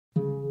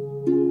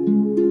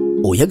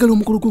Oyagala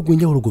omukolo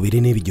gw'ogwenjawulo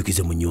gubeere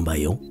n'ebijjukize mu nnyumba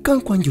yo?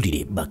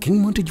 Kankwanjulire ba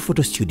King Montage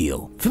Photo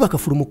Studio. Ffe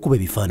bakafuluma okukuba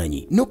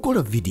ebifaananyi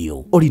n'okukola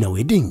video. Olina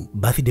wedding,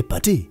 birthday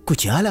party,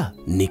 kukyala,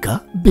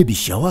 nika, baby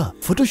shower,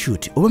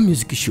 photoshoot oba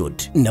music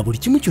shoot na buli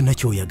kimu kyonna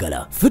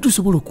ky'oyagala. Ffe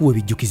tusobola okuwa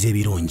ebijjukize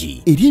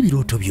ebirungi eri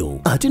ebirooto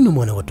byo. Ate nno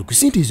mwana wattu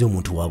kusintiiza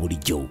omuntu wa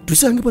bulijjo.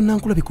 Tusange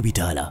Bannankulabe ku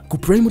Bitaala ku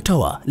Prime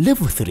Tower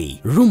Level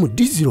 3 Room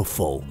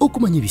D04.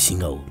 Okumanya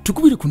ebisingawo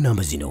tukubire ku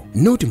nnamba zino: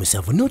 Note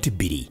 7 Note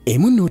 2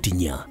 emu Note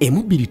 4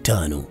 emu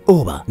 25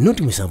 oba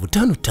Note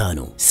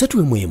 755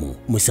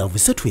 3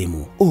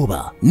 7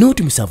 oba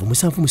Note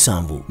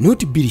 777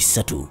 Note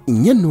 23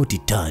 4 Note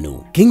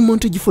 5. King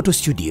Montage Photo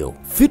Studio.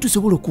 Ffe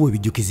tusobola okuwa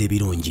ebijjukize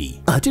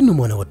ebirungi ate nno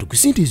mwana wattu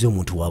kusintiiza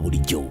omuntu wa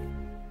bulijjo.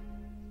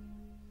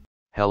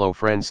 Hello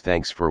friends,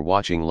 thanks for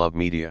watching Love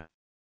Media.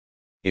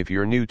 If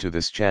you're new to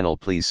this channel,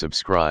 please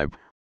subscribe,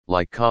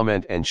 like,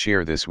 comment and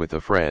share this with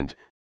a friend.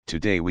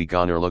 Today we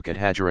gonna look at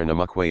Hajara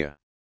Namukhweya.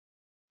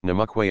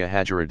 Namukhweya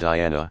Hajara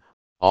Diana,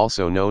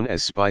 also known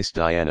as Spice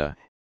Diana,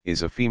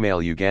 is a female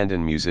Ugandan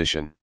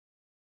musician.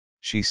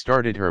 She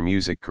started her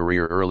music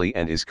career early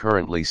and is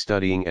currently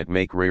studying at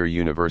Makerere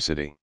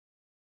University.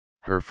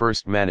 Her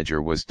first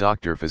manager was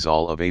Dr.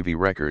 Fazal of AV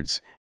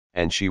Records,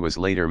 and she was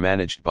later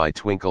managed by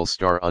Twinkle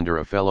Star under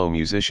a fellow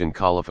musician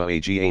Khalifa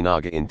Aga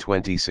Naga in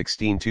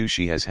 2016 too.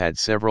 She has had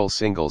several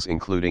singles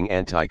including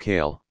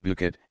Anti-Kale,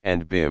 Bucket,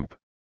 and Bimp.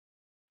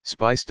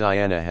 Spice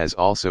Diana has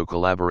also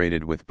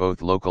collaborated with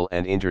both local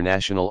and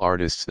international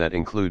artists that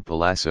include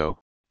Palazzo,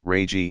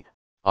 Regi,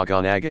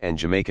 Aganaga and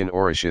Jamaican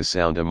Orishas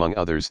Sound among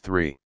others.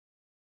 3.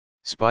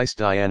 Spice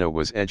Diana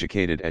was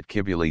educated at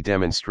Kibuli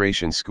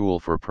Demonstration School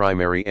for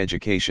Primary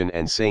Education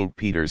and St.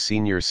 Peter's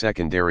Senior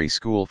Secondary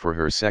School for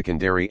her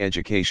secondary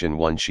education.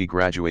 She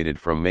graduated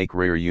from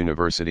Makerere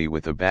University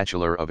with a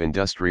Bachelor of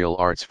Industrial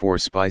Arts. 4.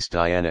 Spice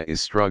Diana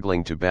is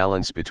struggling to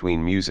balance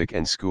between music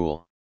and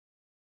school.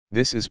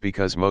 This is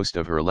because most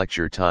of her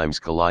lecture times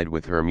collide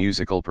with her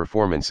musical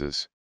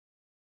performances.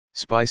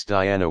 Spice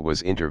Diana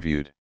was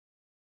interviewed.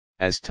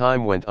 As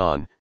time went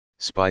on,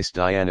 Spice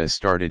Diana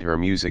started her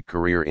music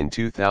career in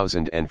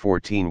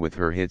 2014 with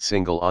her hit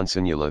single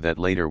Onsanyula that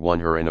later won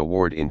her an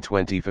award in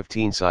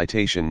 2015.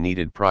 Citation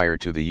needed: prior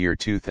to the year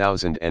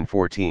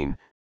 2014,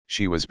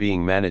 she was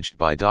being managed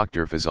by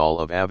Dr. Fazal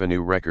of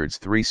Avenue Records.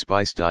 3.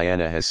 Spice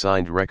Diana has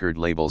signed record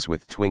labels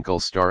with Twinkle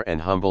Star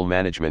and Humble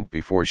Management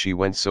before she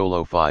went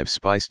solo. 5.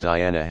 Spice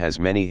Diana has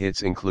many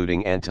hits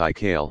including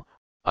Anti-Kale,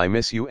 I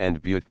Miss You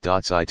and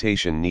Butte.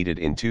 Citation needed: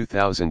 in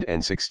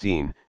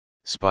 2016,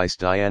 Spice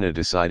Diana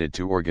decided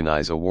to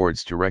organize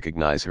awards to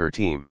recognize her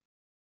team.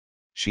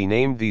 She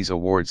named these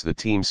awards the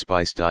Team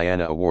Spice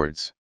Diana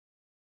Awards.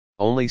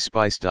 Only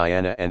Spice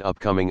Diana and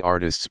upcoming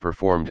artists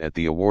performed at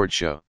the award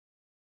show.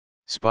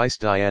 Spice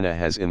Diana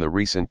has in the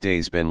recent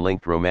days been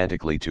linked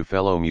romantically to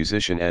fellow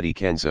musician Eddie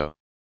Kenzo.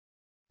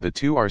 The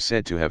two are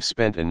said to have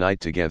spent a night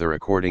together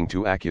according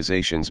to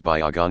accusations by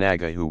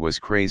Aganaga, who was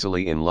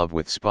crazily in love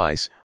with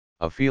Spice,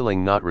 a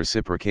feeling not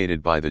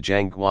reciprocated by the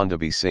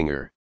Jangwandabi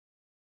singer.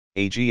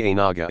 Aga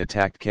Naga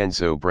attacked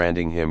Kenzo,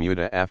 branding him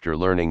Yuda after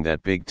learning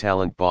that Big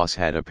Talent boss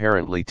had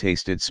apparently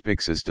tasted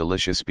Spix's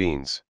delicious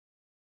beans.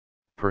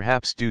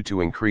 Perhaps due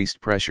to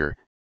increased pressure,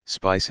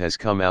 Spice has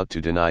come out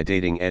to deny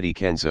dating Eddie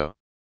Kenzo.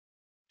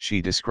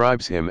 She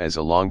describes him as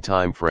a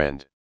longtime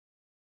friend.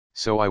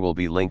 So I will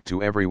be linked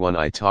to everyone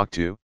I talk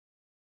to?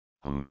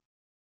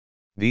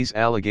 These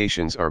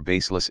allegations are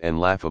baseless and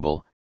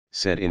laughable,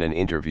 said in an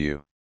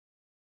interview.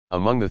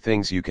 Among the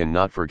things you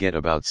cannot forget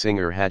about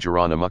singer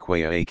Hajara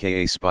Namukhweya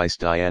aka Spice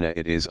Diana,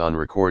 it is on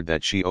record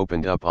that she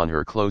opened up on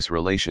her close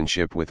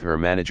relationship with her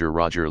manager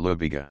Roger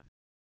Lubiga.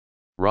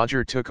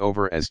 Roger took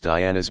over as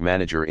Diana's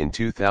manager in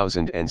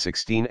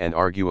 2016 and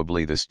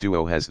arguably this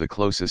duo has the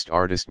closest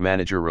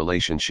artist-manager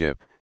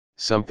relationship,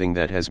 something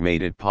that has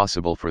made it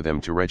possible for them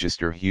to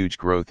register huge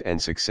growth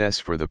and success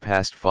for the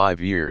past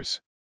 5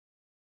 years.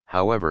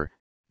 However,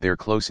 their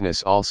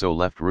closeness also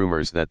left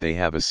rumors that they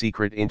have a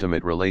secret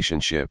intimate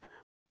relationship,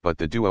 but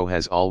the duo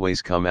has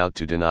always come out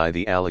to deny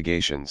the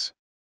allegations.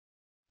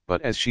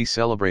 But as she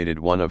celebrated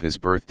one of his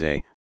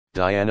birthday,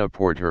 Diana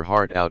poured her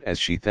heart out as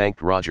she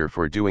thanked Roger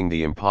for doing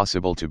the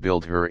impossible to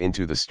build her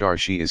into the star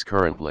she is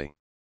currently.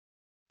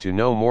 To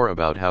know more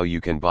about how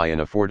you can buy an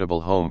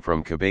affordable home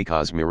from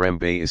Quebec's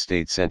Mirembe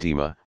Estate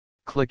Sentima,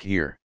 click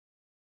here.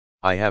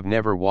 I have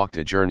never walked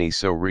a journey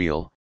so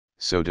real,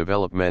 so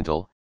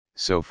developmental,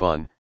 so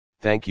fun.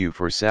 Thank you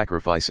for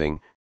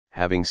sacrificing,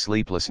 having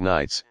sleepless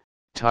nights,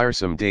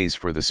 tiresome days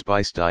for the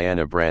Spice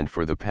Diana brand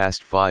for the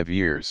past 5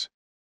 years.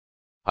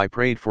 I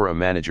prayed for a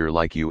manager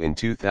like you in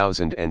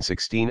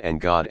 2016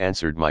 and God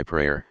answered my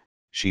prayer,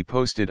 she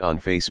posted on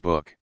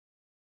Facebook.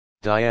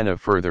 Diana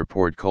further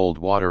poured cold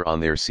water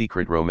on their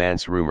secret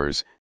romance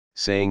rumors,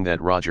 saying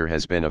that Roger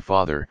has been a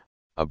father,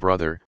 a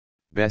brother,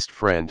 best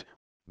friend,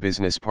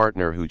 business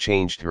partner who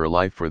changed her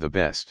life for the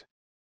best.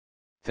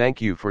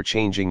 Thank you for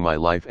changing my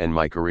life and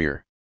my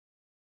career.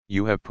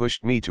 You have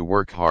pushed me to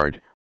work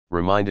hard,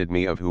 reminded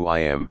me of who I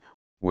am,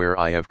 where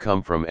I have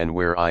come from and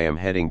where I am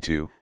heading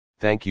to.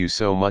 Thank you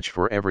so much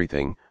for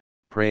everything,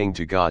 praying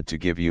to God to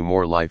give you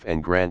more life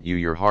and grant you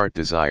your heart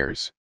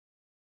desires.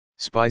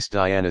 Spice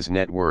Diana's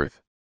net worth.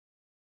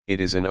 It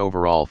is an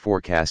overall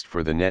forecast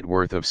for the net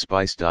worth of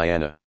Spice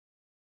Diana.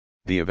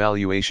 The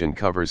evaluation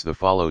covers the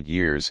followed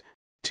years: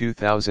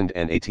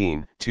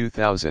 2018,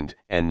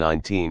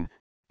 2019,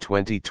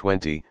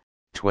 2020,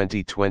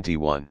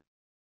 2021.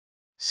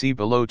 See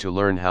below to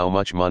learn how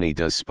much money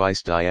does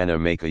Spice Diana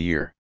make a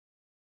year.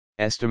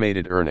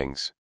 Estimated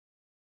earnings: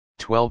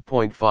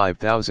 $12.5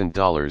 thousand,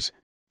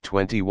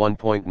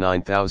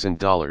 $21.9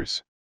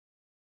 thousand.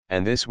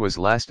 And this was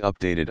last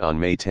updated on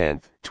May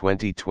 10,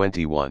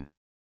 2021.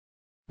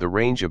 The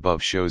range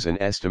above shows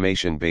an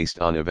estimation based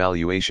on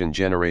evaluation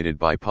generated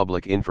by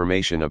public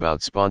information about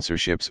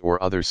sponsorships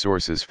or other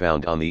sources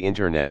found on the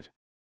internet.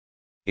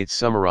 It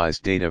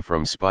summarized data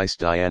from Spice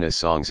Diana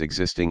songs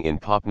existing in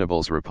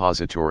Popnible's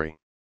repository.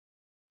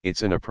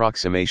 It's an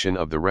approximation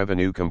of the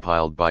revenue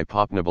compiled by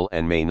Popnibble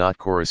and may not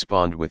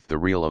correspond with the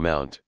real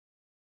amount.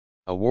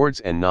 Awards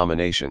and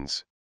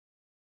nominations.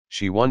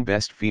 She won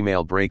Best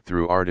Female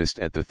Breakthrough Artist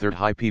at the 3rd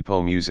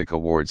Hypepo Music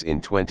Awards in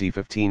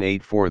 2015.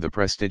 The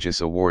prestigious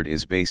award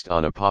is based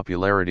on a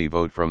popularity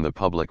vote from the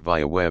public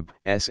via web,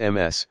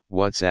 SMS,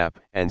 WhatsApp,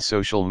 and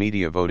social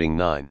media voting.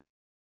 9.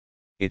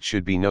 It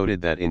should be noted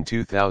that in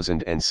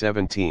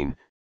 2017,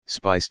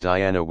 Spice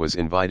Diana was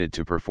invited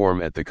to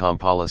perform at the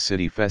Kampala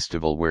City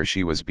Festival, where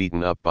she was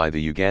beaten up by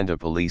the Uganda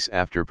police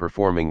after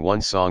performing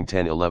one song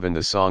 10:11.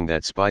 The song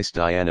that Spice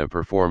Diana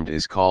performed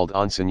is called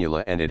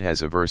Onsanyula, and it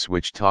has a verse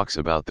which talks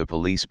about the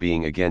police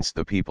being against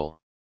the people.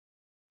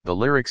 The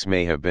lyrics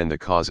may have been the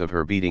cause of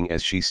her beating,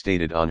 as she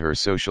stated on her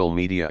social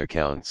media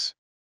accounts.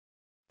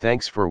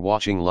 Thanks for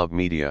watching Love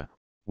Media.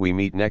 We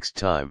meet next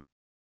time.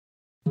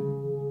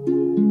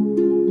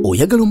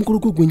 Oyagala omukolo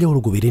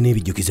gw'enjawulo gubeere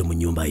n'ebijjukize mu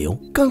nnyumba yo?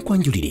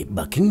 Kankwanjulire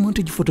Backing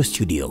Montage Photo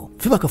Studio.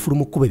 Ffe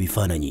bakafuluma okkuba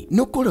ebifaananyi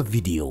n'okukola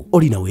video.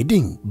 Olina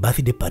wedding,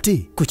 birthday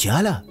party,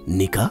 kukyala,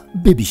 nika,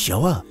 baby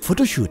shower,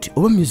 photoshoot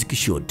oba music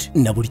shoot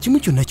na buli kimu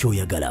kyonna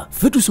ky'oyagala.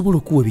 Ffe tusobola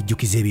okuwa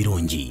ebijjukize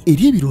ebirungi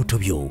eri ebirooto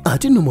byo.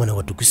 Ate nno mwana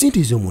wattu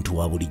kusintiiza omuntu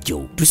wa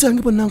bulijjo.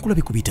 Tusange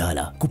Bannankulabe ku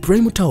Bitaala ku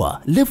Prime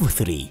Tower Level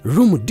 3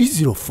 Room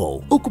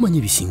D04. Okumanya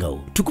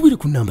ebisingawo tukubire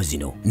ku nnamba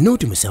zino: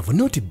 Note 7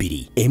 Note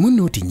 2 emu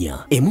Note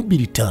 4 emu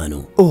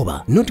 25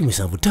 oba Note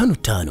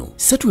 755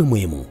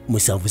 3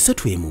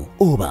 7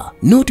 oba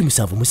Note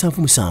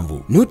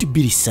 777 Note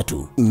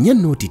 23 4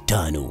 Note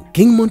 5.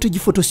 King Montage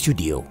Photo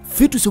Studio.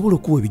 Ffe tusobola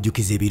okuwa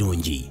ebijjukize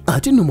ebirungi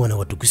ate nno mwana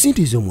wattu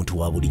kusintiiza omuntu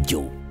wa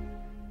bulijjo.